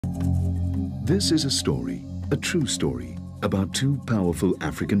This is a story, a true story, about two powerful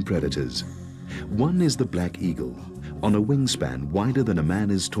African predators. One is the black eagle. On a wingspan wider than a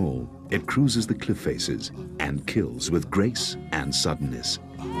man is tall, it cruises the cliff faces and kills with grace and suddenness.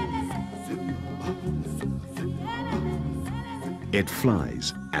 It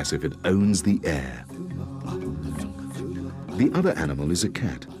flies as if it owns the air. The other animal is a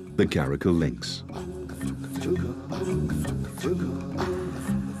cat, the caracal lynx.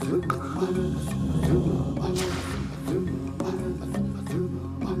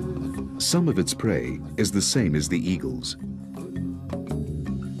 Some of its prey is the same as the eagle's.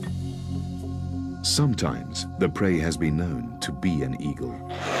 Sometimes the prey has been known to be an eagle.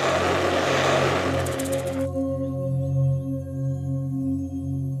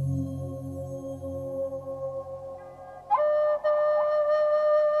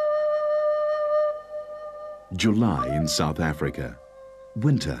 July in South Africa.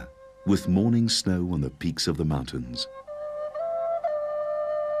 Winter, with morning snow on the peaks of the mountains.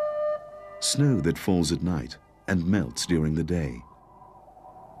 Snow that falls at night and melts during the day.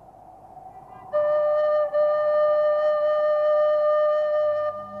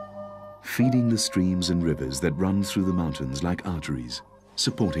 Feeding the streams and rivers that run through the mountains like arteries,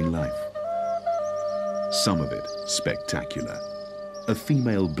 supporting life. Some of it spectacular. A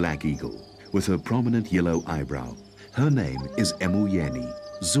female black eagle with her prominent yellow eyebrow. Her name is Emuyeni,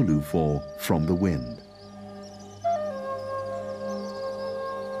 Zulu for from the wind.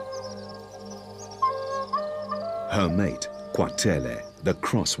 Her mate, Kwatele, the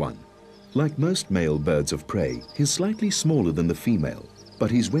cross one. Like most male birds of prey, he's slightly smaller than the female,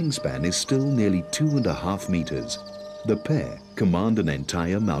 but his wingspan is still nearly 2.5 meters. The pair command an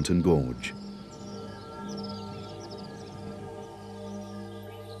entire mountain gorge.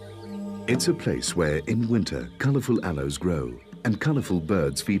 It's a place where, in winter, colorful aloes grow and colorful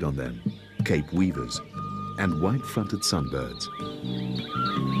birds feed on them, Cape weavers and white-fronted sunbirds.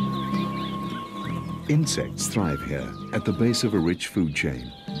 Insects thrive here at the base of a rich food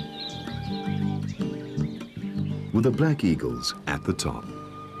chain, with the black eagles at the top.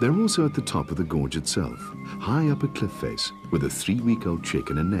 They're also at the top of the gorge itself, high up a cliff face, with a 3-week-old chick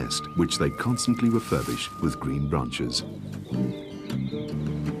in a nest, which they constantly refurbish with green branches.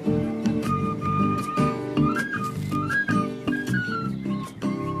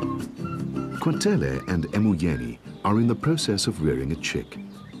 Kwatele and Emuyeni are in the process of rearing a chick.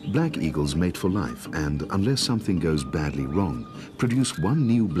 Black eagles mate for life and, unless something goes badly wrong, produce one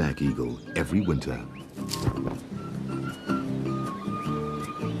new black eagle every winter.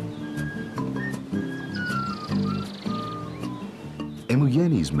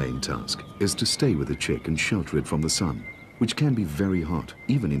 Emuyeni's main task is to stay with the chick and shelter it from the sun, which can be very hot,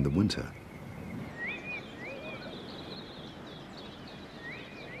 even in the winter.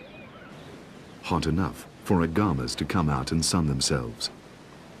 Hot enough for agamas to come out and sun themselves,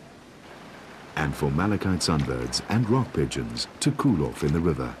 and for malachite sunbirds and rock pigeons to cool off in the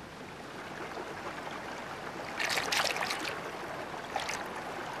river.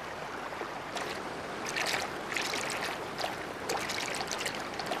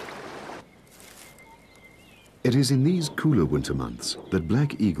 It is in these cooler winter months that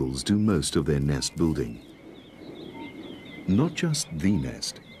black eagles do most of their nest building. Not just the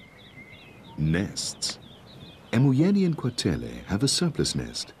nest. Nests. Emuyeni and Kwatele have a surplus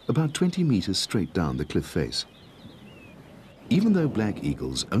nest about 20 meters straight down the cliff face. Even though black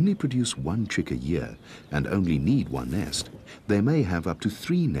eagles only produce one chick a year and only need one nest, they may have up to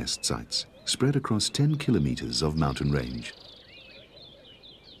 3 nest sites spread across 10 kilometers of mountain range.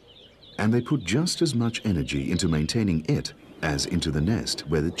 And they put just as much energy into maintaining it as into the nest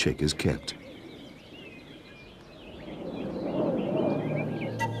where the chick is kept.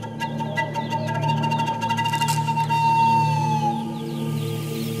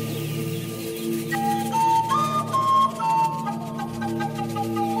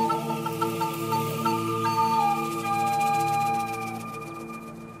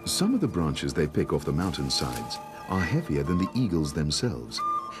 Some of the branches they pick off the mountainsides are heavier than the eagles themselves.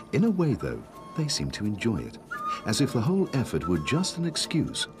 In a way, though, they seem to enjoy it, as if the whole effort were just an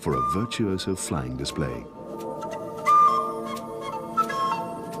excuse for a virtuoso flying display.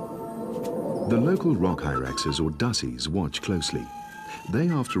 The local rock hyraxes or dussies watch closely. They,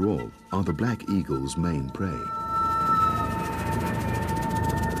 after all, are the black eagle's main prey.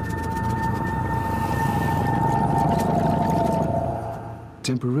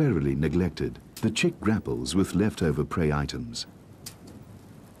 Temporarily neglected, the chick grapples with leftover prey items.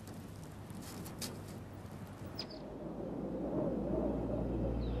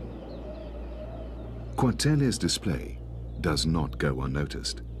 Kwatele's display does not go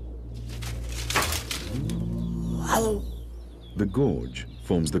unnoticed. The gorge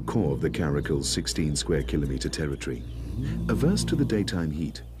forms the core of the caracal's 16 square kilometer territory. Averse to the daytime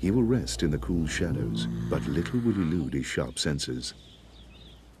heat, he will rest in the cool shadows, but little will elude his sharp senses.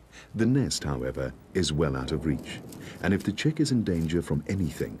 The nest, however, is well out of reach, and if the chick is in danger from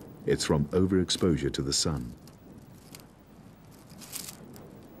anything, it's from overexposure to the sun.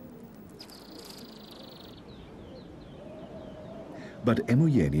 But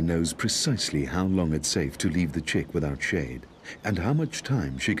Emoyeni knows precisely how long it's safe to leave the chick without shade, and how much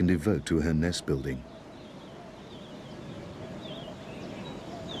time she can devote to her nest building.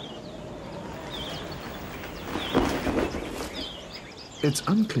 It's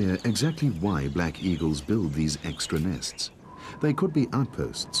unclear exactly why black eagles build these extra nests. They could be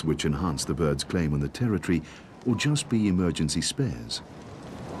outposts which enhance the bird's claim on the territory, or just be emergency spares.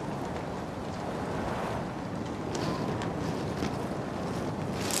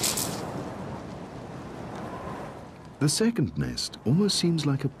 The second nest almost seems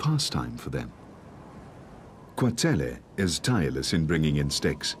like a pastime for them. Kwatele is tireless in bringing in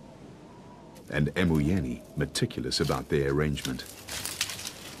sticks, and Emoyeni meticulous about their arrangement.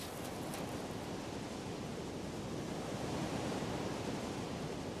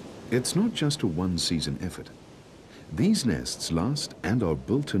 It's not just a one-season effort. These nests last and are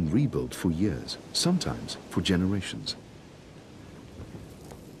built and rebuilt for years, sometimes for generations.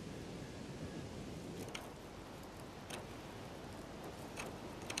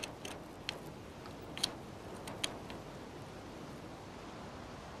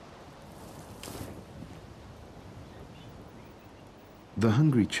 The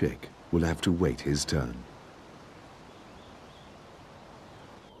hungry chick will have to wait his turn.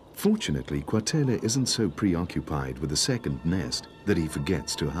 Fortunately, Kwatele isn't so preoccupied with the second nest that he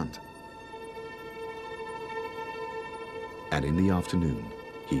forgets to hunt. And in the afternoon,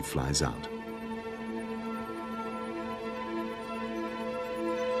 he flies out.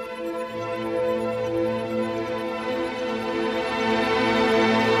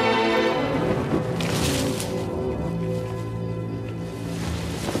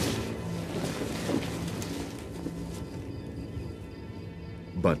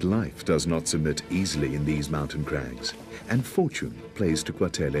 But life does not submit easily in these mountain crags, and fortune plays to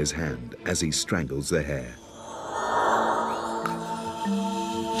Kwatele's hand as he strangles the hare.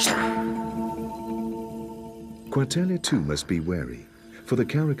 Kwatele too must be wary, for the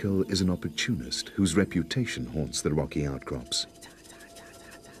caracal is an opportunist whose reputation haunts the rocky outcrops.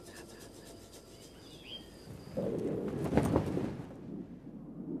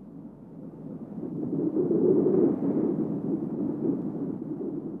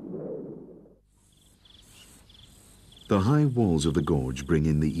 The high walls of the gorge bring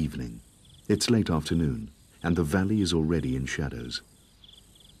in the evening. It's late afternoon, and the valley is already in shadows.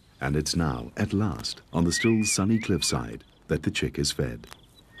 And it's now, at last, on the still sunny cliffside, that the chick is fed.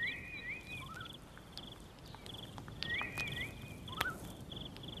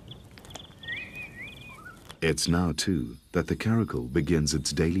 It's now, too, that the caracal begins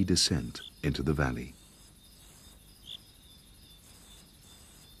its daily descent into the valley.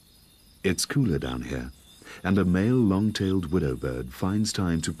 It's cooler down here, and a male long-tailed widow bird finds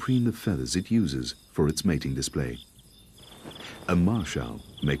time to preen the feathers it uses for its mating display. A marsh owl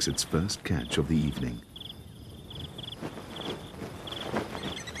makes its first catch of the evening.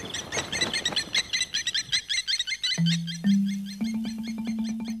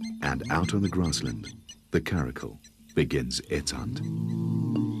 And out on the grassland, the caracal begins its hunt.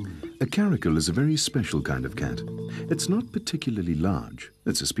 A caracal is a very special kind of cat. It's not particularly large,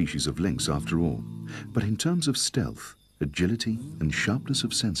 it's a species of lynx after all, but in terms of stealth, agility and sharpness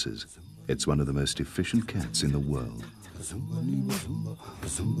of senses, it's one of the most efficient cats in the world.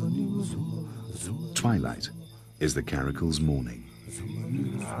 Twilight is the caracal's morning.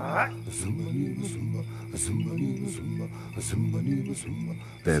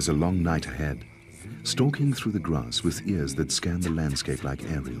 There's a long night ahead, stalking through the grass with ears that scan the landscape like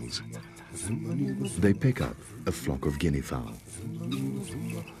aerials. They pick up a flock of guinea fowl.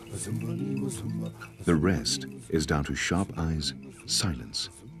 The rest is down to sharp eyes, silence,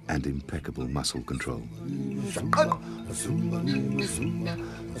 and impeccable muscle control.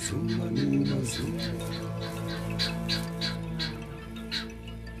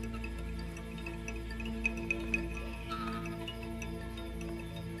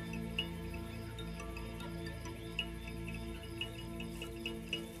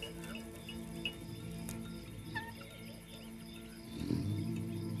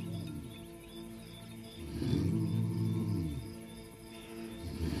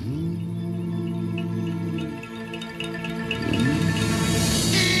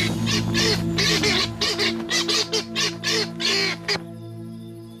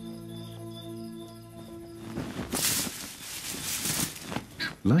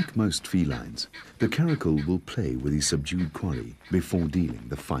 Like most felines, the caracal will play with his subdued quarry before dealing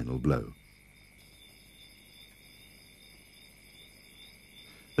the final blow.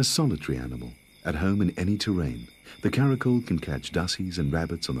 A solitary animal, at home in any terrain, the caracal can catch dassies and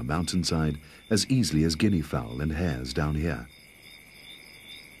rabbits on the mountainside as easily as guinea fowl and hares down here.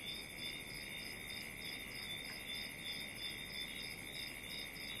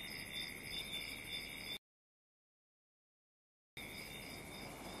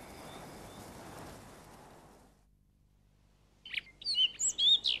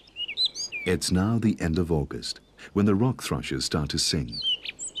 It's now the end of August, when the rock thrushes start to sing.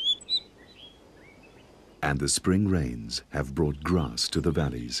 And the spring rains have brought grass to the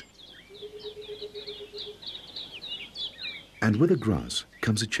valleys. And with the grass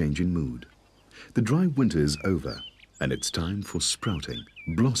comes a change in mood. The dry winter is over, and it's time for sprouting,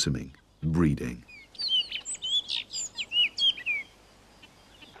 blossoming, breeding.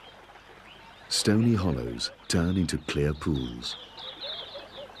 Stony hollows turn into clear pools.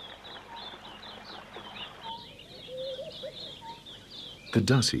 The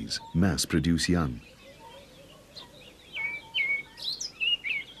dassies mass produce young.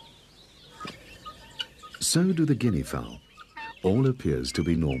 So do the guinea fowl. All appears to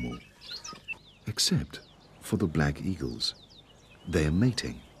be normal, except for the black eagles. They are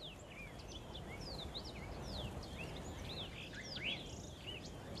mating.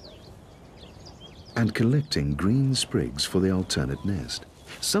 And collecting green sprigs for the alternate nest,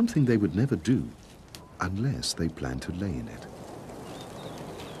 something they would never do unless they plan to lay in it.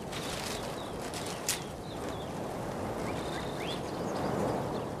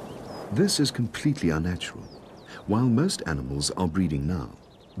 This is completely unnatural. While most animals are breeding now,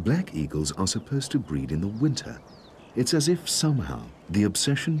 black eagles are supposed to breed in the winter. It's as if somehow the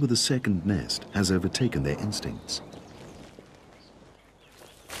obsession with a second nest has overtaken their instincts.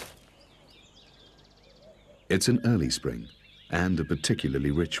 It's an early spring, and a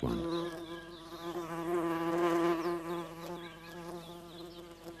particularly rich one.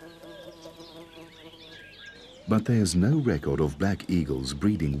 But there's no record of black eagles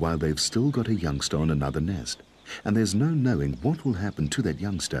breeding while they've still got a youngster on another nest. And there's no knowing what will happen to that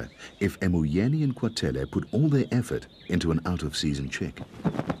youngster if Emuyeni and Kwatele put all their effort into an out-of-season chick.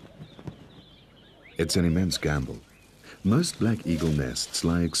 It's an immense gamble. Most black eagle nests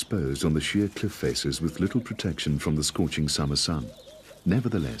lie exposed on the sheer cliff faces with little protection from the scorching summer sun.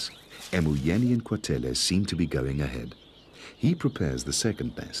 Nevertheless, Emuyeni and Kwatele seem to be going ahead. He prepares the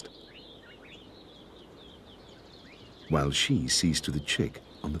second nest, while she sees to the chick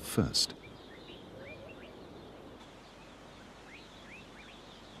on the first.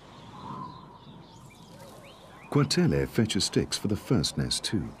 Kwatele fetches sticks for the first nest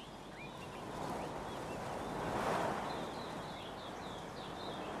too.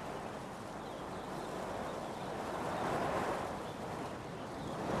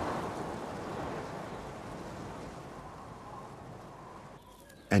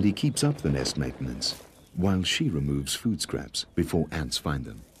 And he keeps up the nest maintenance, while she removes food scraps before ants find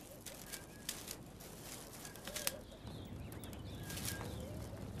them.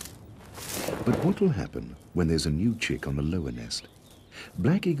 But what will happen when there's a new chick on the lower nest?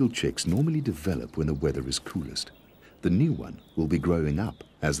 Black eagle chicks normally develop when the weather is coolest. The new one will be growing up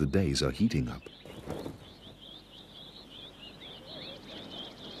as the days are heating up.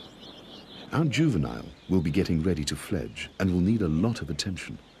 Our juvenile will be getting ready to fledge and will need a lot of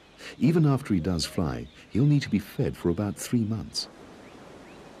attention. Even after he does fly, he'll need to be fed for about 3 months.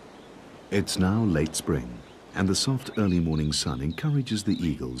 It's now late spring, and the soft early morning sun encourages the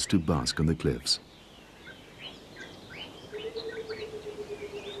eagles to bask on the cliffs.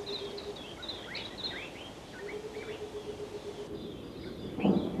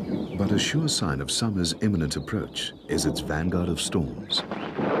 But a sure sign of summer's imminent approach is its vanguard of storms.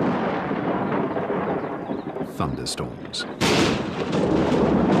 Thunderstorms.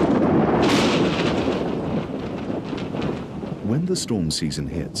 When the storm season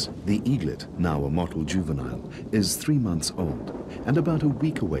hits, the eaglet, now a mottled juvenile, is 3 months old and about a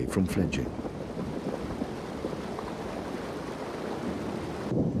week away from fledging.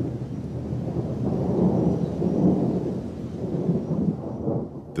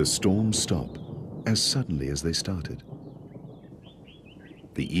 The storms stop as suddenly as they started.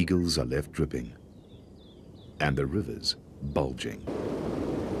 The eagles are left dripping, and the rivers bulging.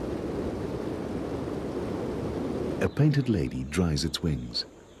 A painted lady dries its wings.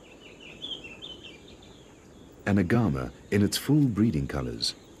 An agama in its full breeding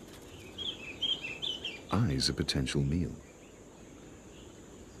colors eyes a potential meal.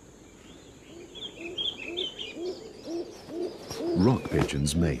 Rock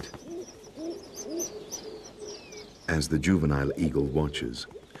pigeons mate. As the juvenile eagle watches,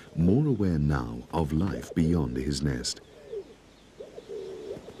 more aware now of life beyond his nest.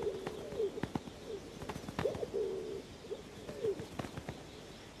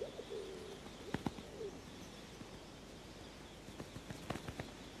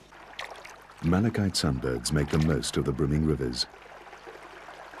 Malachite sunbirds make the most of the brimming rivers.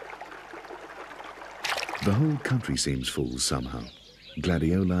 The whole country seems full somehow.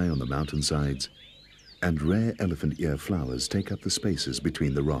 Gladioli on the mountainsides and rare elephant ear flowers take up the spaces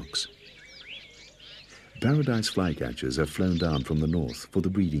between the rocks. Paradise flycatchers have flown down from the north for the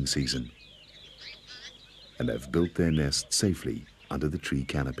breeding season and have built their nest safely under the tree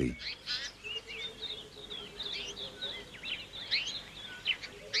canopy.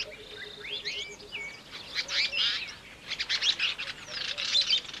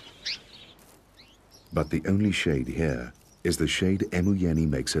 But the only shade here is the shade Emuyeni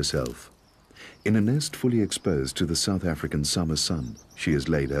makes herself. In a nest fully exposed to the South African summer sun, she has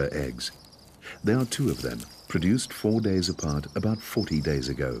laid her eggs. There are 2 of them, produced 4 days apart about 40 days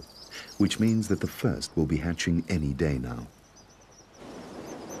ago, which means that the first will be hatching any day now.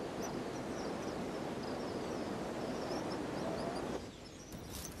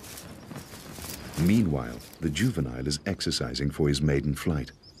 Meanwhile, the juvenile is exercising for his maiden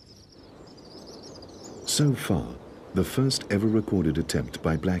flight. So far, the first ever recorded attempt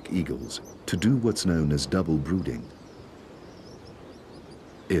by black eagles to do what's known as double brooding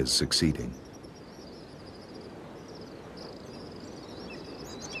is succeeding.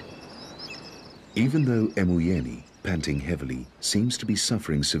 Even though Emuyeni, panting heavily, seems to be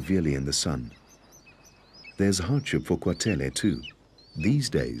suffering severely in the sun, there's hardship for Kwatele too. These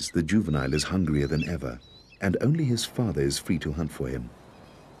days, the juvenile is hungrier than ever, and only his father is free to hunt for him.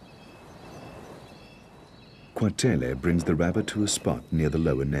 Kwatele brings the rabbit to a spot near the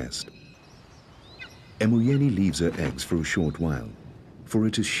lower nest. Emuyeni leaves her eggs for a short while, for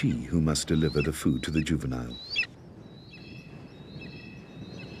it is she who must deliver the food to the juvenile.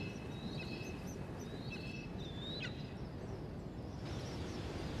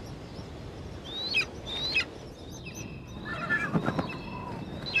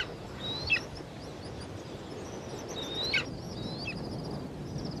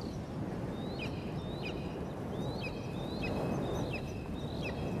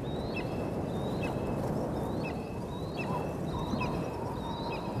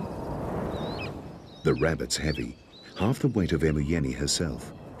 The rabbit's heavy, half the weight of Emuyeni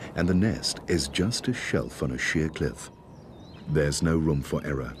herself, and the nest is just a shelf on a sheer cliff. There's no room for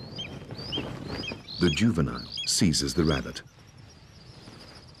error. The juvenile seizes the rabbit.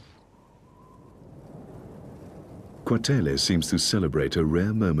 Kwatele seems to celebrate a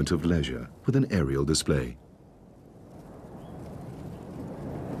rare moment of leisure with an aerial display.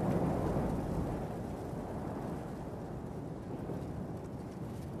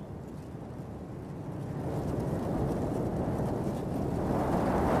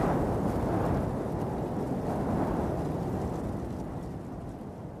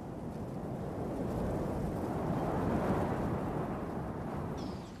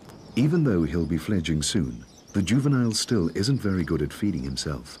 Even though he'll be fledging soon, the juvenile still isn't very good at feeding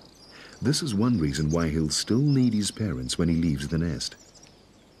himself. This is one reason why he'll still need his parents when he leaves the nest.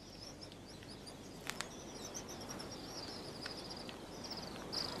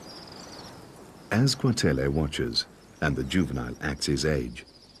 As Kwatele watches, and the juvenile acts his age,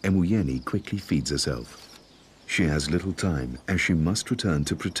 Emuyeni quickly feeds herself. She has little time as she must return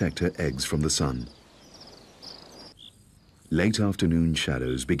to protect her eggs from the sun. Late afternoon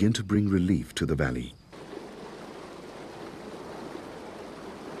shadows begin to bring relief to the valley.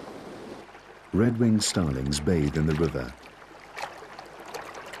 Red-winged starlings bathe in the river.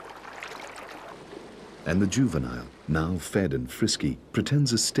 And the juvenile, now fed and frisky,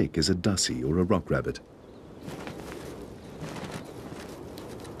 pretends a stick is a dussie or a rock rabbit.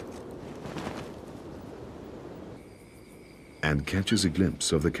 And catches a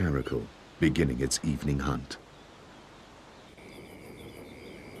glimpse of the caracal, beginning its evening hunt.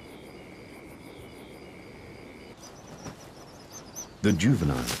 The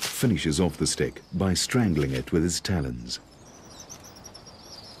juvenile finishes off the stick by strangling it with his talons.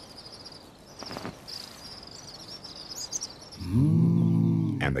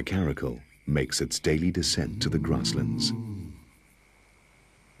 And the caracal makes its daily descent to the grasslands.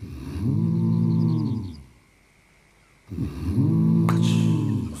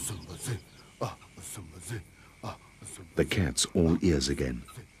 The cat's all ears again,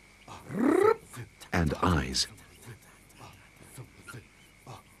 and eyes,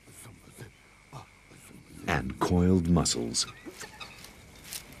 and coiled muscles.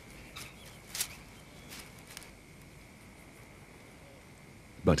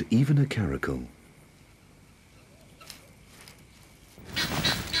 But even a caracal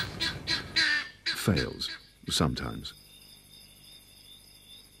fails sometimes.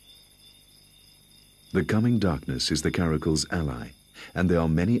 The coming darkness is the caracal's ally, and there are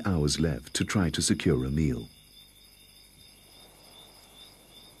many hours left to try to secure a meal.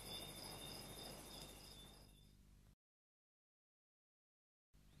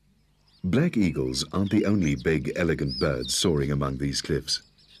 Black eagles aren't the only big, elegant birds soaring among these cliffs.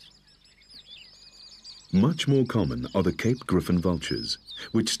 Much more common are the Cape griffon vultures,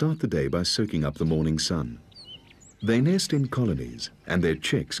 which start the day by soaking up the morning sun. They nest in colonies, and their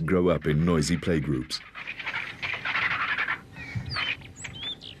chicks grow up in noisy playgroups.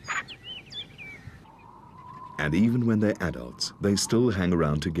 And even when they're adults, they still hang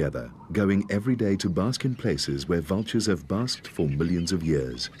around together, going every day to bask in places where vultures have basked for millions of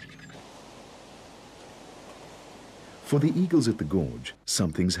years. For the eagles at the gorge,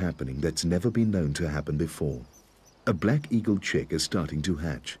 something's happening that's never been known to happen before. A black eagle chick is starting to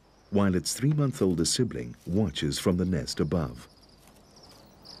hatch, while its 3-month-older sibling watches from the nest above.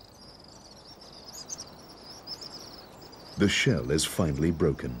 The shell is finally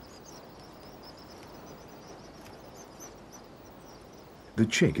broken. The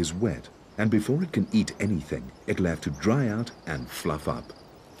chick is wet, and before it can eat anything, it'll have to dry out and fluff up.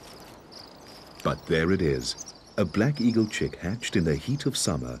 But there it is. A black eagle chick hatched in the heat of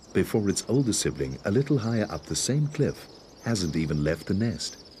summer before its older sibling, a little higher up the same cliff, hasn't even left the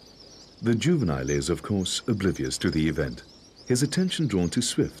nest. The juvenile is, of course, oblivious to the event, his attention drawn to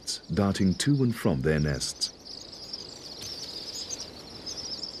swifts darting to and from their nests.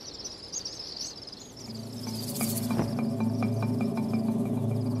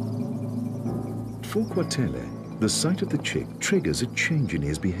 For Quatele, the sight of the chick triggers a change in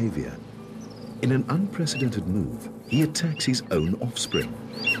his behavior. In an unprecedented move, he attacks his own offspring.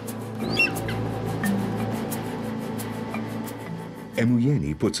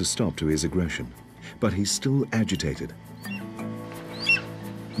 Emuyeni puts a stop to his aggression, but he's still agitated.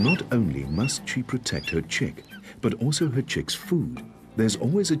 Not only must she protect her chick, but also her chick's food. There's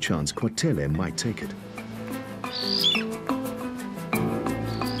always a chance Quatele might take it.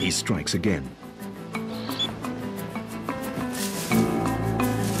 He strikes again.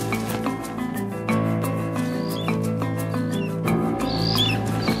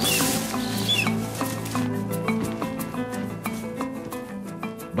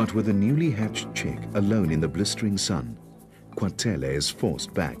 But with a newly hatched chick alone in the blistering sun, Quatele is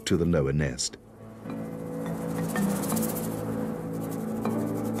forced back to the lower nest.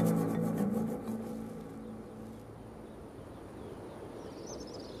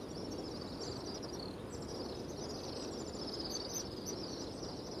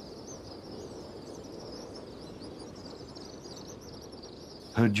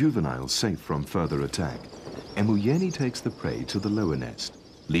 Her juvenile safe from further attack, Emuyeni takes the prey to the lower nest,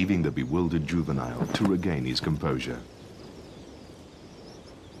 leaving the bewildered juvenile to regain his composure.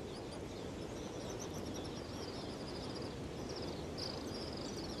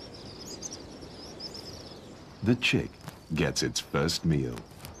 The chick gets its first meal.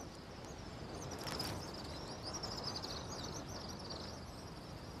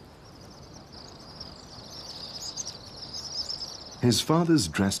 His father's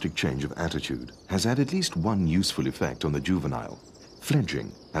drastic change of attitude has had at least one useful effect on the juvenile.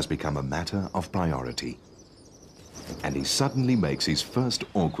 Fledging has become a matter of priority. And he suddenly makes his first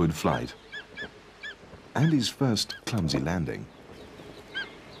awkward flight and his first clumsy landing.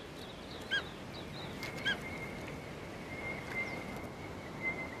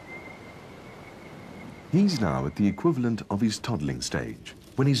 He's now at the equivalent of his toddling stage,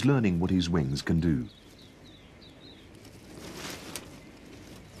 when he's learning what his wings can do.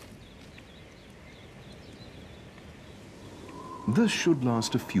 This should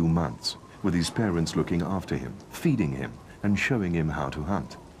last a few months, with his parents looking after him, feeding him, and showing him how to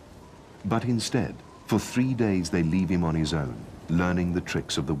hunt. But instead, for 3 days they leave him on his own, learning the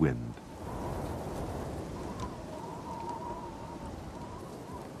tricks of the wind.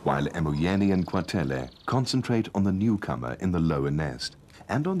 While Emuyeni and Quatele concentrate on the newcomer in the lower nest,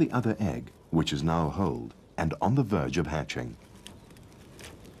 and on the other egg, which is now holed, and on the verge of hatching.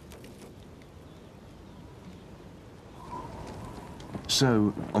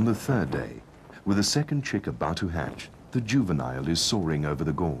 So, on the 3rd day, with the second chick about to hatch, the juvenile is soaring over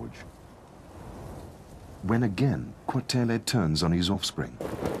the gorge. When again, Quatele turns on his offspring.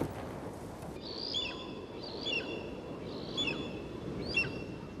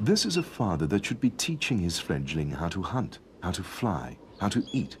 This is a father that should be teaching his fledgling how to hunt, how to fly, how to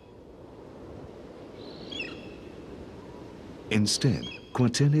eat. Instead,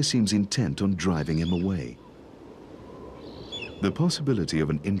 Quatele seems intent on driving him away. The possibility of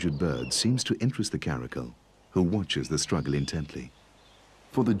an injured bird seems to interest the caracal, who watches the struggle intently.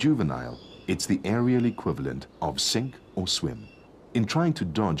 For the juvenile, it's the aerial equivalent of sink or swim. In trying to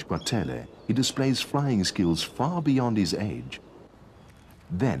dodge Quatele, he displays flying skills far beyond his age.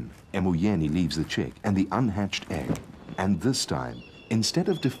 Then, Emoyeni leaves the chick and the unhatched egg, and this time, instead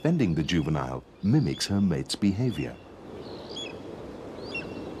of defending the juvenile, mimics her mate's behavior.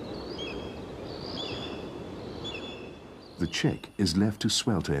 The chick is left to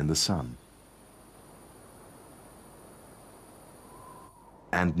swelter in the sun.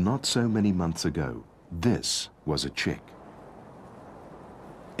 And not so many months ago, this was a chick.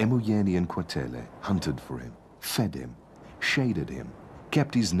 Emoyeni and Quatele hunted for him, fed him, shaded him,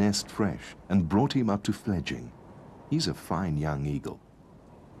 kept his nest fresh, and brought him up to fledging. He's a fine young eagle.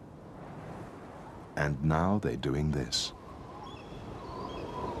 And now they're doing this.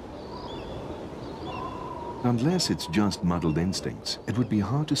 Unless it's just muddled instincts, it would be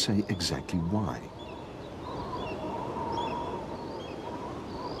hard to say exactly why.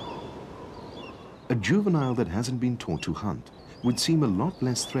 A juvenile that hasn't been taught to hunt would seem a lot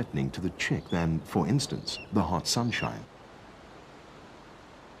less threatening to the chick than, for instance, the hot sunshine.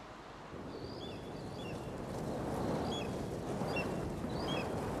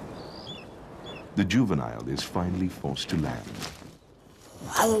 The juvenile is finally forced to land,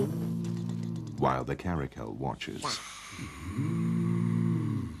 while the caracal watches.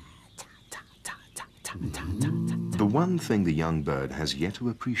 The one thing the young bird has yet to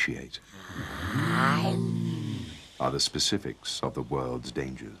appreciate are the specifics of the world's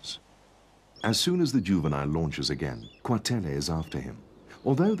dangers. As soon as the juvenile launches again, Quatele is after him,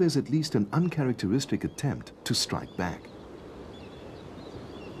 although there's at least an uncharacteristic attempt to strike back.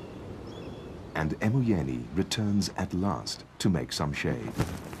 And Emoyeni returns at last to make some shade.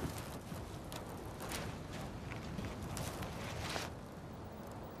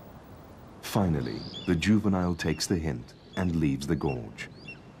 Finally, the juvenile takes the hint and leaves the gorge,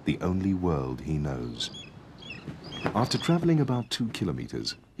 the only world he knows. After traveling about 2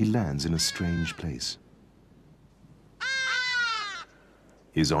 kilometers, he lands in a strange place.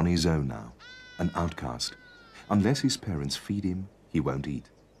 He's on his own now, an outcast. Unless his parents feed him, he won't eat.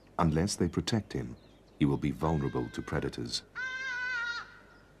 Unless they protect him, he will be vulnerable to predators.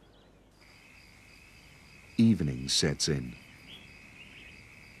 Evening sets in.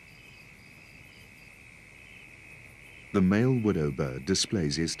 The male widow bird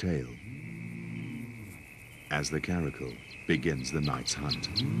displays his tail as the caracal begins the night's hunt.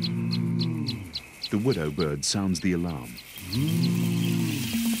 The widow bird sounds the alarm.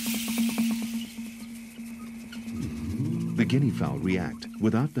 The guinea fowl react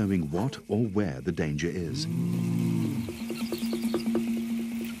without knowing what or where the danger is.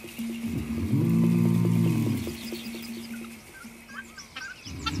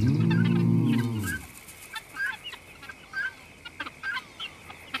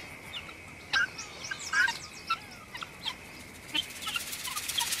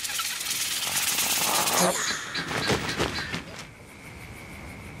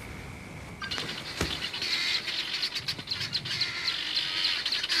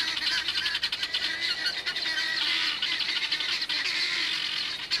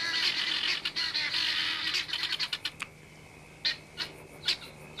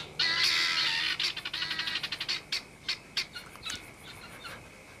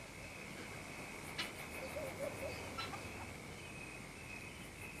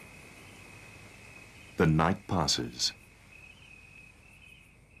 The night passes.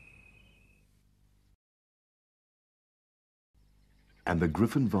 And the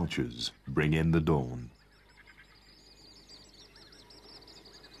griffin vultures bring in the dawn.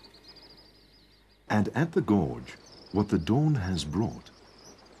 And at the gorge, what the dawn has brought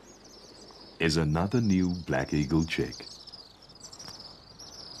is another new black eagle chick.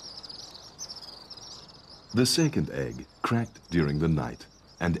 The second egg cracked during the night,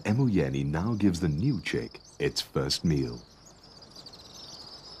 and Emoyeni now gives the new chick its first meal.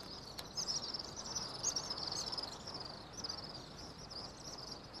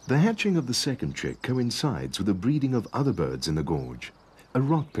 The hatching of the second chick coincides with the breeding of other birds in the gorge. A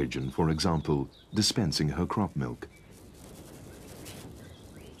rock pigeon, for example, dispensing her crop milk.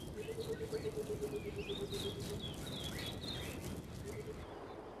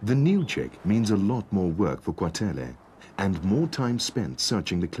 The new chick means a lot more work for Quatele, and more time spent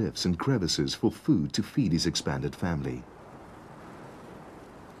searching the cliffs and crevices for food to feed his expanded family.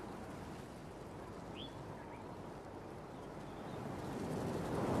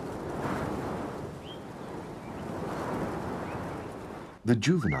 The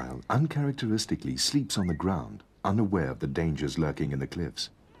juvenile uncharacteristically sleeps on the ground, unaware of the dangers lurking in the cliffs.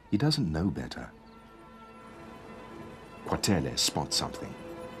 He doesn't know better. Quatele spots something.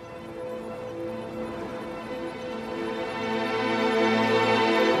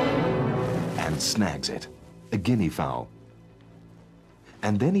 And snags it, a guinea fowl.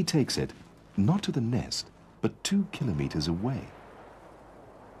 And then he takes it, not to the nest, but 2 kilometers away.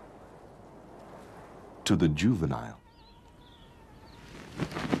 To the juvenile.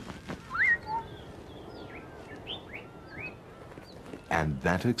 And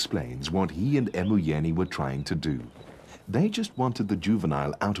that explains what he and Emuyeni were trying to do. They just wanted the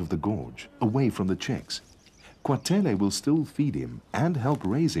juvenile out of the gorge, away from the chicks. Quatele will still feed him and help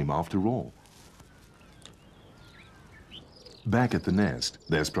raise him after all. Back at the nest,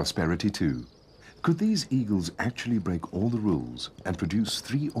 there's prosperity too. Could these eagles actually break all the rules and produce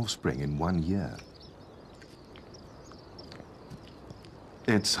 3 offspring in 1 year?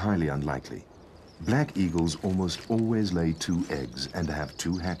 It's highly unlikely. Black eagles almost always lay 2 eggs and have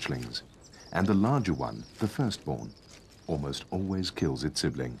 2 hatchlings. And the larger one, the firstborn, almost always kills its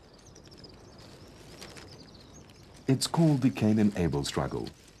sibling. It's called the Cain and Abel struggle.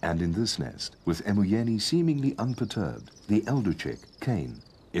 And in this nest, with Emuyeni seemingly unperturbed, the elder chick, Cain,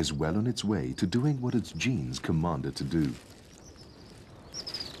 is well on its way to doing what its genes command it to do.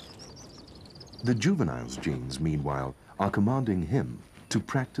 The juvenile's genes, meanwhile, are commanding him to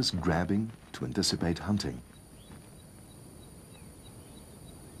practice grabbing, to anticipate hunting.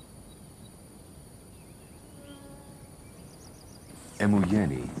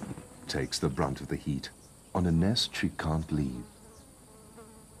 Emuyeni takes the brunt of the heat on a nest she can't leave.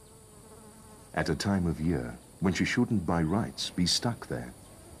 At a time of year when she shouldn't by rights be stuck there.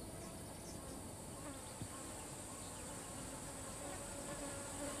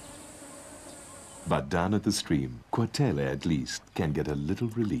 But down at the stream, Quatele at least can get a little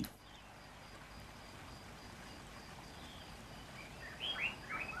relief.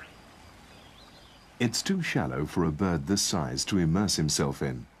 It's too shallow for a bird this size to immerse himself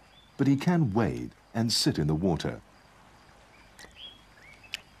in, but he can wade and sit in the water.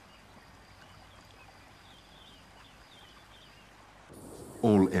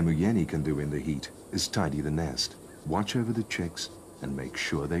 All Emuyeni can do in the heat is tidy the nest, watch over the chicks, and make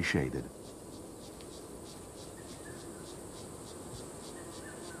sure they're shaded.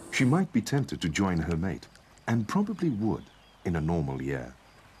 She might be tempted to join her mate, and probably would in a normal year.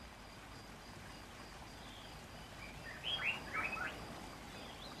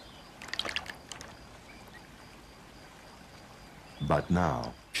 But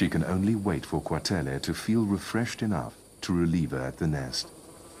now, she can only wait for Quatele to feel refreshed enough to relieve her at the nest.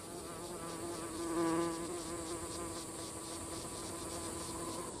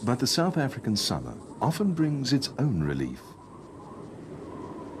 But the South African summer often brings its own relief.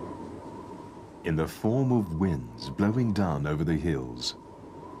 In the form of winds blowing down over the hills.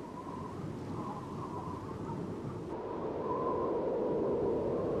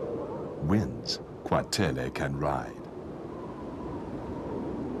 Winds Quatele can ride.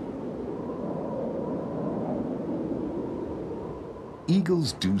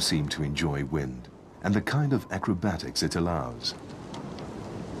 Eagles do seem to enjoy wind and the kind of acrobatics it allows.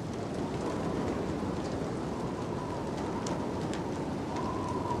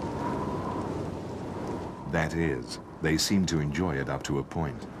 That is, they seem to enjoy it up to a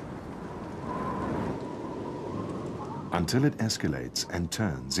point. Until it escalates and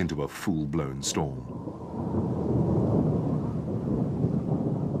turns into a full-blown storm.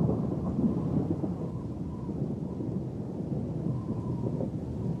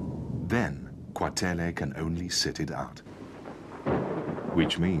 Then, Quatele can only sit it out.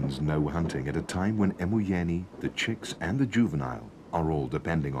 Which means no hunting at a time when Emuyeni, the chicks and the juvenile are all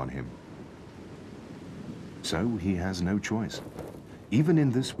depending on him. So he has no choice. Even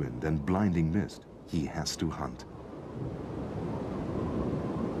in this wind and blinding mist, he has to hunt.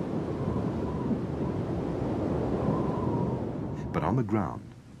 But on the ground,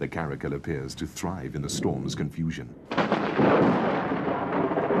 the caracal appears to thrive in the storm's confusion.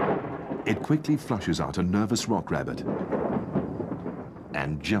 It quickly flushes out a nervous rock rabbit,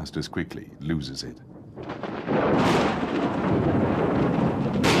 and just as quickly loses it.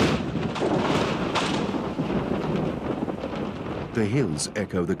 The hills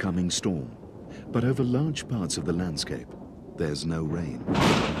echo the coming storm, but over large parts of the landscape, there's no rain.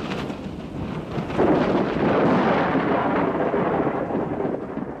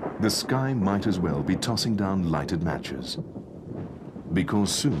 The sky might as well be tossing down lighted matches,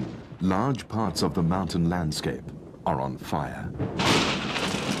 because soon, large parts of the mountain landscape are on fire.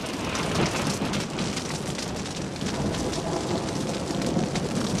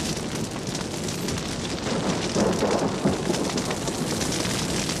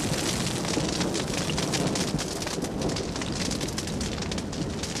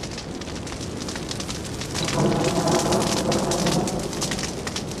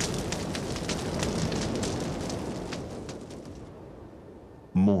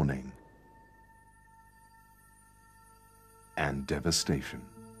 mourning, and devastation.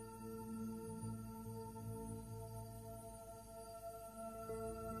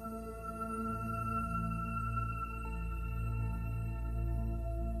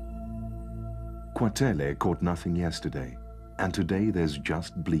 Quatele caught nothing yesterday, and today there's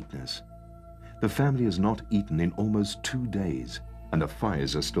just bleakness. The family has not eaten in almost 2 days, and the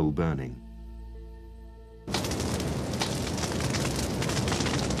fires are still burning.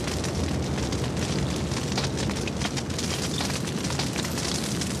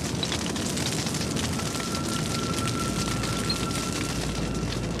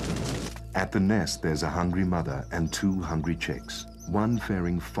 At the nest, there's a hungry mother and 2 hungry chicks, one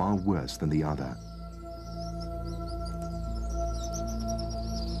faring far worse than the other.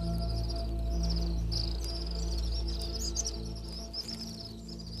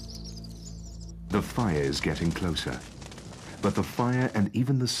 The fire is getting closer, but the fire and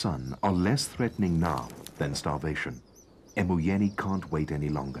even the sun are less threatening now than starvation. Emuyeni can't wait any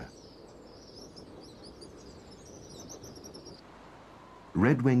longer.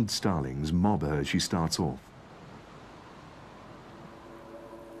 Red-winged starlings mob her as she starts off.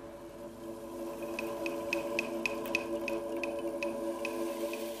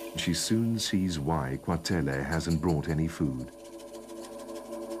 She soon sees why Quatele hasn't brought any food.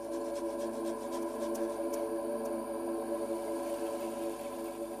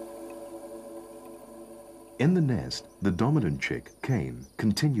 In the nest, the dominant chick, Cain,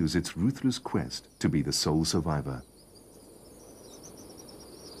 continues its ruthless quest to be the sole survivor.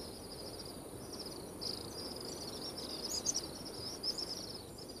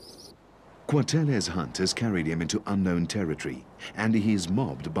 Quatele's hunt has carried him into unknown territory, and he is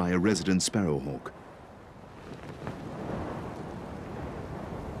mobbed by a resident sparrowhawk.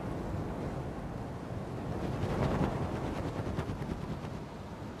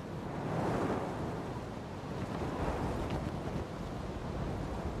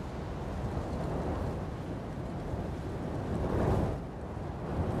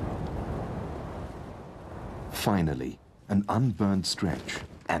 Finally, an unburned stretch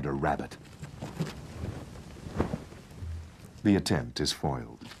and a rabbit. The attempt is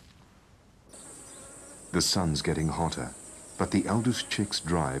foiled. The sun's getting hotter, but the eldest chick's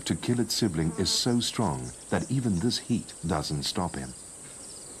drive to kill its sibling is so strong that even this heat doesn't stop him.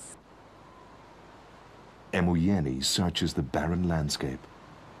 Emuyeni searches the barren landscape.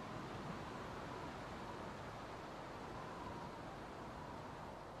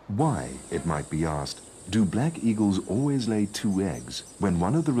 Why, it might be asked, do black eagles always lay 2 eggs when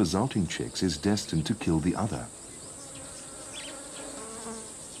one of the resulting chicks is destined to kill the other?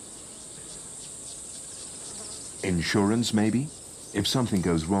 Insurance, maybe? If something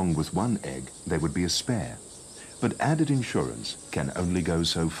goes wrong with one egg, there would be a spare. But added insurance can only go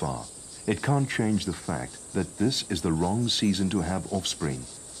so far. It can't change the fact that this is the wrong season to have offspring.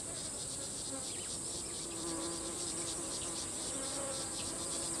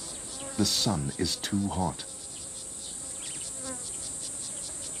 The sun is too hot.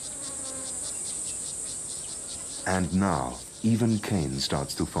 And now, even Cain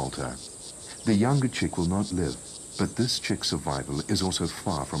starts to falter. The younger chick will not live, but this chick's survival is also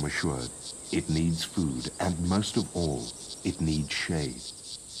far from assured. It needs food, and most of all, it needs shade.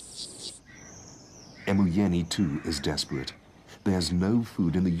 Emuyeni too is desperate. There's no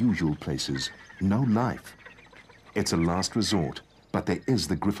food in the usual places, no life. It's a last resort, but there is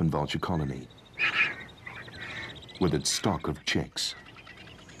the griffon vulture colony, with its stock of chicks.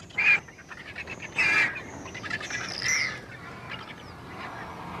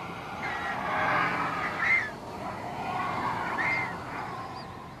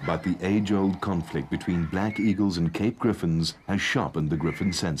 But the age-old conflict between black eagles and Cape griffons has sharpened the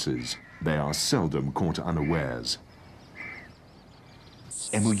griffon senses. They are seldom caught unawares.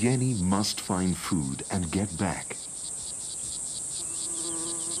 Emuyeni must find food and get back.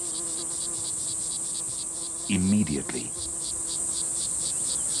 Immediately.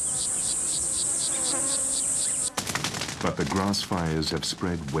 But the grass fires have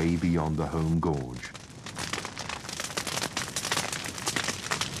spread way beyond the home gorge.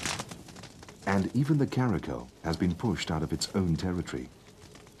 And even the caracal has been pushed out of its own territory.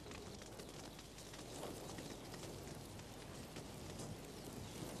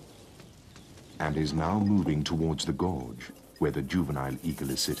 And is now moving towards the gorge, where the juvenile eagle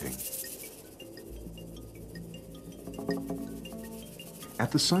is sitting.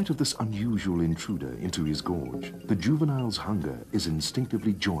 At the sight of this unusual intruder into his gorge, the juvenile's hunger is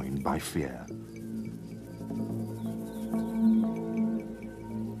instinctively joined by fear.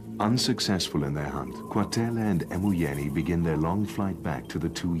 Unsuccessful in their hunt, Quatela and Emuyeni begin their long flight back to the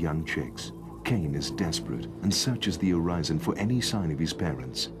two young chicks. Cain is desperate and searches the horizon for any sign of his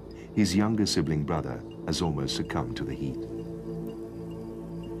parents. His younger sibling brother has almost succumbed to the heat.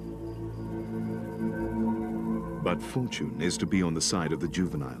 But fortune is to be on the side of the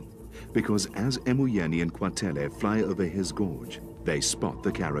juvenile, because as Emuyeni and Quatela fly over his gorge, they spot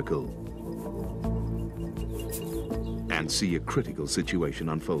the caracal and see a critical situation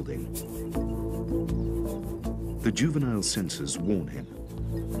unfolding. The juvenile's senses warn him.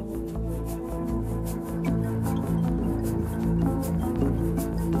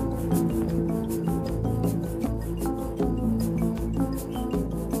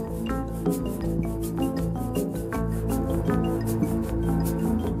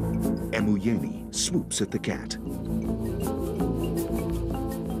 Emuyeni swoops at the cat,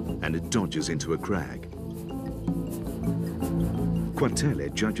 and it dodges into a crag.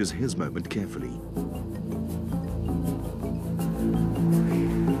 Quatela judges his moment carefully.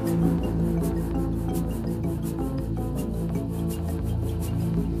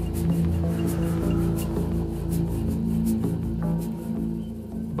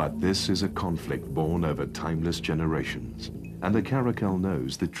 But this is a conflict born over timeless generations, and the caracal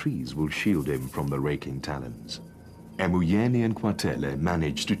knows the trees will shield him from the raking talons. Emuyeni and Quatela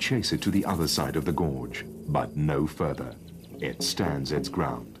manage to chase it to the other side of the gorge, but no further. It stands its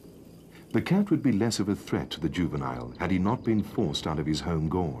ground. The cat would be less of a threat to the juvenile had he not been forced out of his home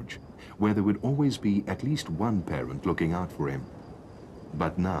gorge, where there would always be at least one parent looking out for him.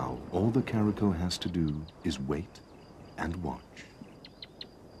 But now, all the caracal has to do is wait and watch.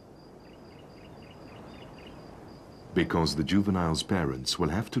 Because the juvenile's parents will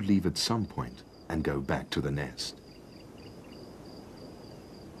have to leave at some point and go back to the nest.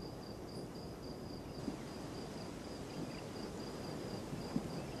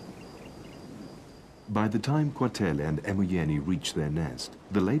 By the time Quatela and Emuyeni reach their nest,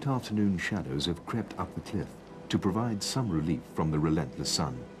 the late afternoon shadows have crept up the cliff to provide some relief from the relentless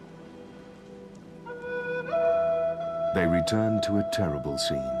sun. They return to a terrible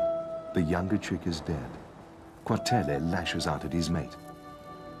scene. The younger chick is dead. Quatela lashes out at his mate.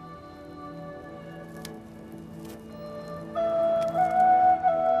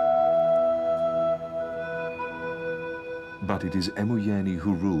 But it is Emuyeni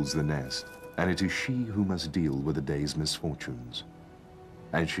who rules the nest, and it is she who must deal with the day's misfortunes.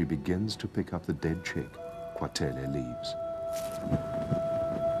 As she begins to pick up the dead chick, Quatela leaves.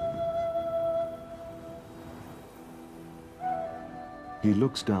 He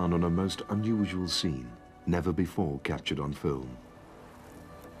looks down on a most unusual scene, never before captured on film.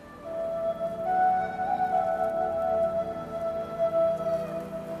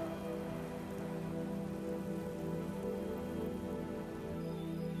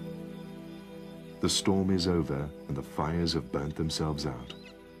 The storm is over and the fires have burnt themselves out.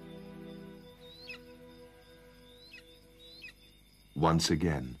 Once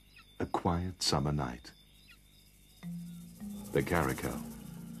again, a quiet summer night. The caracal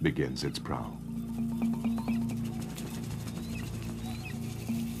begins its prowl.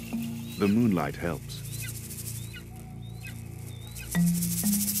 The moonlight helps.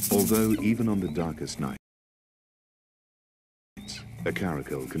 Although even on the darkest nights, a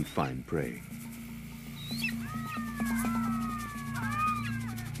caracal can find prey.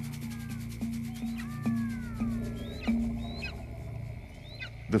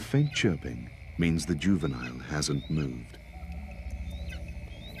 The faint chirping means the juvenile hasn't moved.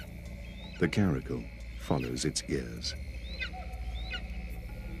 The caracal follows its ears.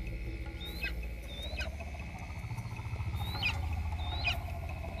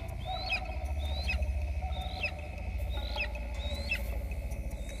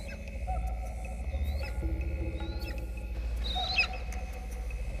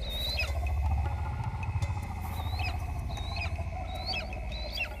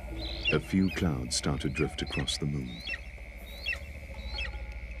 A few clouds start to drift across the moon.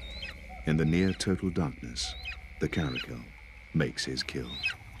 In the near total darkness, the caracal makes his kill.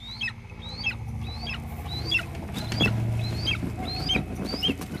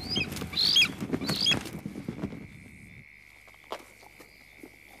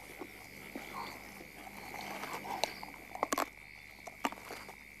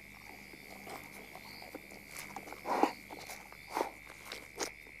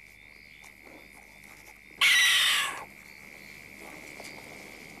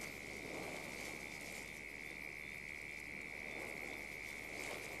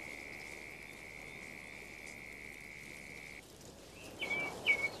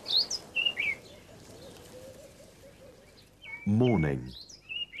 Morning.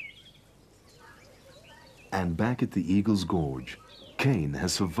 And back at the Eagle's Gorge, Cain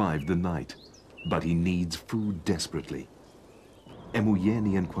has survived the night, but he needs food desperately.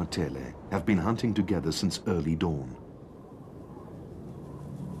 Emuyeni and Kwatele have been hunting together since early dawn.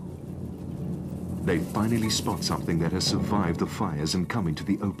 They finally spot something that has survived the fires and come into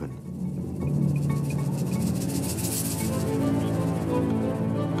the open.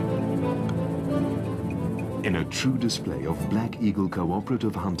 In a true display of Black Eagle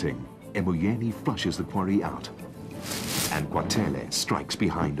cooperative hunting, Emuyeni flushes the quarry out, and Kwatele strikes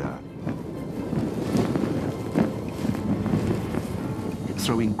behind her.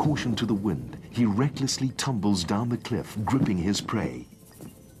 Throwing caution to the wind, he recklessly tumbles down the cliff, gripping his prey.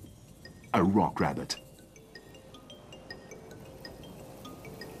 A rock rabbit.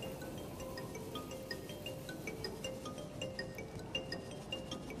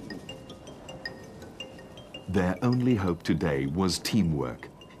 Their only hope today was teamwork.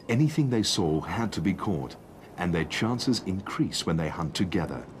 Anything they saw had to be caught, and their chances increase when they hunt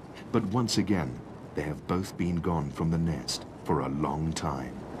together. But once again, they have both been gone from the nest for a long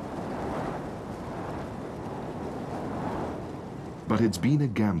time. But it's been a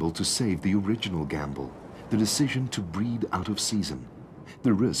gamble to save the original gamble, the decision to breed out of season.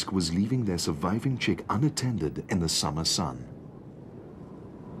 The risk was leaving their surviving chick unattended in the summer sun.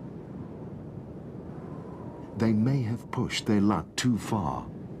 They may have pushed their luck too far.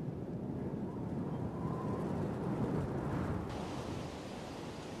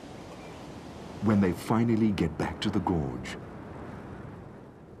 When they finally get back to the gorge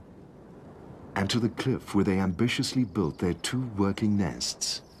and to the cliff where they ambitiously built their 2 working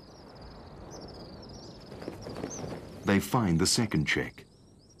nests, they find the second chick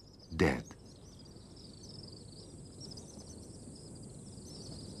dead.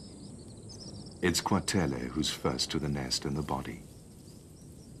 It's Kwatele who's first to the nest and the body.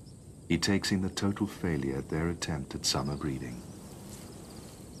 He takes in the total failure at their attempt at summer breeding.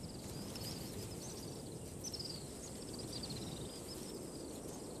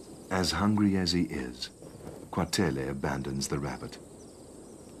 As hungry as he is, Kwatele abandons the rabbit.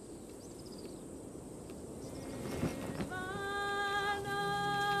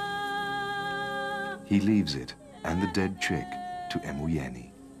 He leaves it and the dead chick to Emuyeni.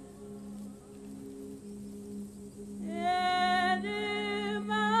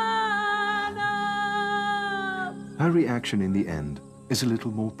 Her reaction in the end is a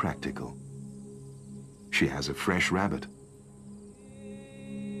little more practical. She has a fresh rabbit.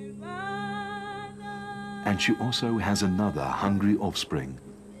 And she also has another hungry offspring.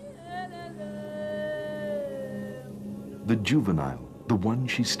 The juvenile, the one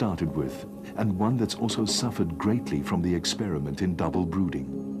she started with, and one that's also suffered greatly from the experiment in double brooding.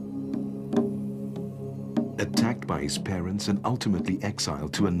 Attacked by his parents and ultimately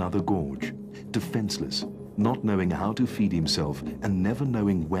exiled to another gorge, defenseless, not knowing how to feed himself and never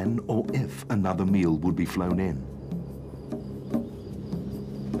knowing when or if another meal would be flown in.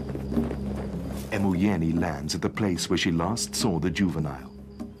 Emuyeni lands at the place where she last saw the juvenile.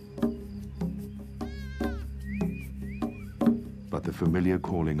 But the familiar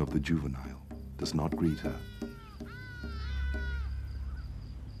calling of the juvenile does not greet her.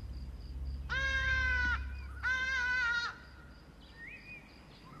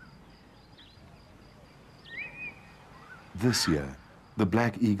 This year, the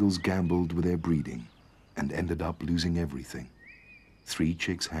black eagles gambled with their breeding and ended up losing everything. 3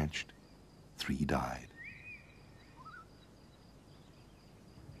 chicks hatched, 3 died.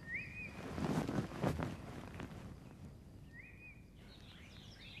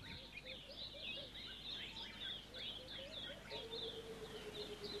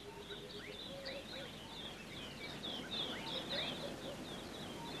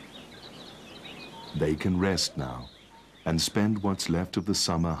 They can rest now and spend what's left of the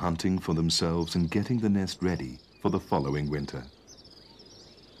summer hunting for themselves and getting the nest ready for the following winter.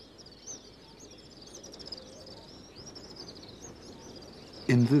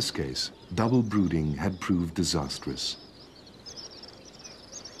 In this case, double brooding had proved disastrous.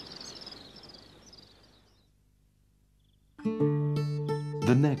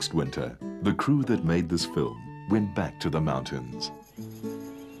 The next winter, the crew that made this film went back to the mountains,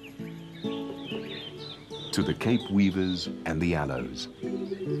 to the Cape Weavers and the Aloes.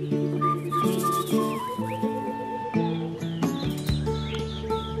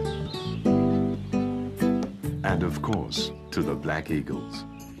 And of course, to the Black Eagles.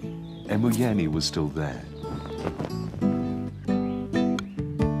 Emuyeni was still there.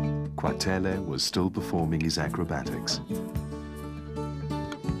 Kwatele was still performing his acrobatics.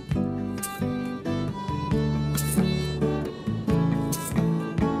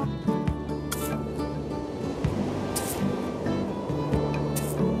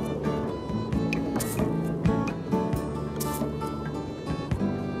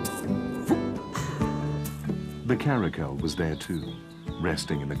 caracal was there too,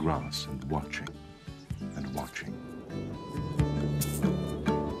 resting in the grass and watching and watching.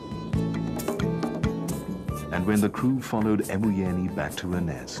 And when the crew followed Emuyeni back to her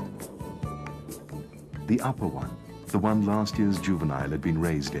nest, the upper one, the one last year's juvenile had been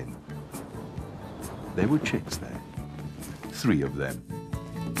raised in, there were chicks there, 3 of them.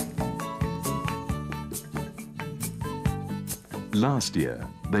 Last year,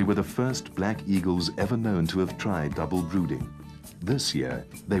 they were the first black eagles ever known to have tried double brooding. This year,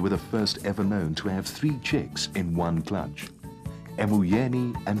 they were the first ever known to have 3 chicks in one clutch.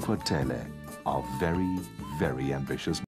 Emuyeni and Kwatele are very, very ambitious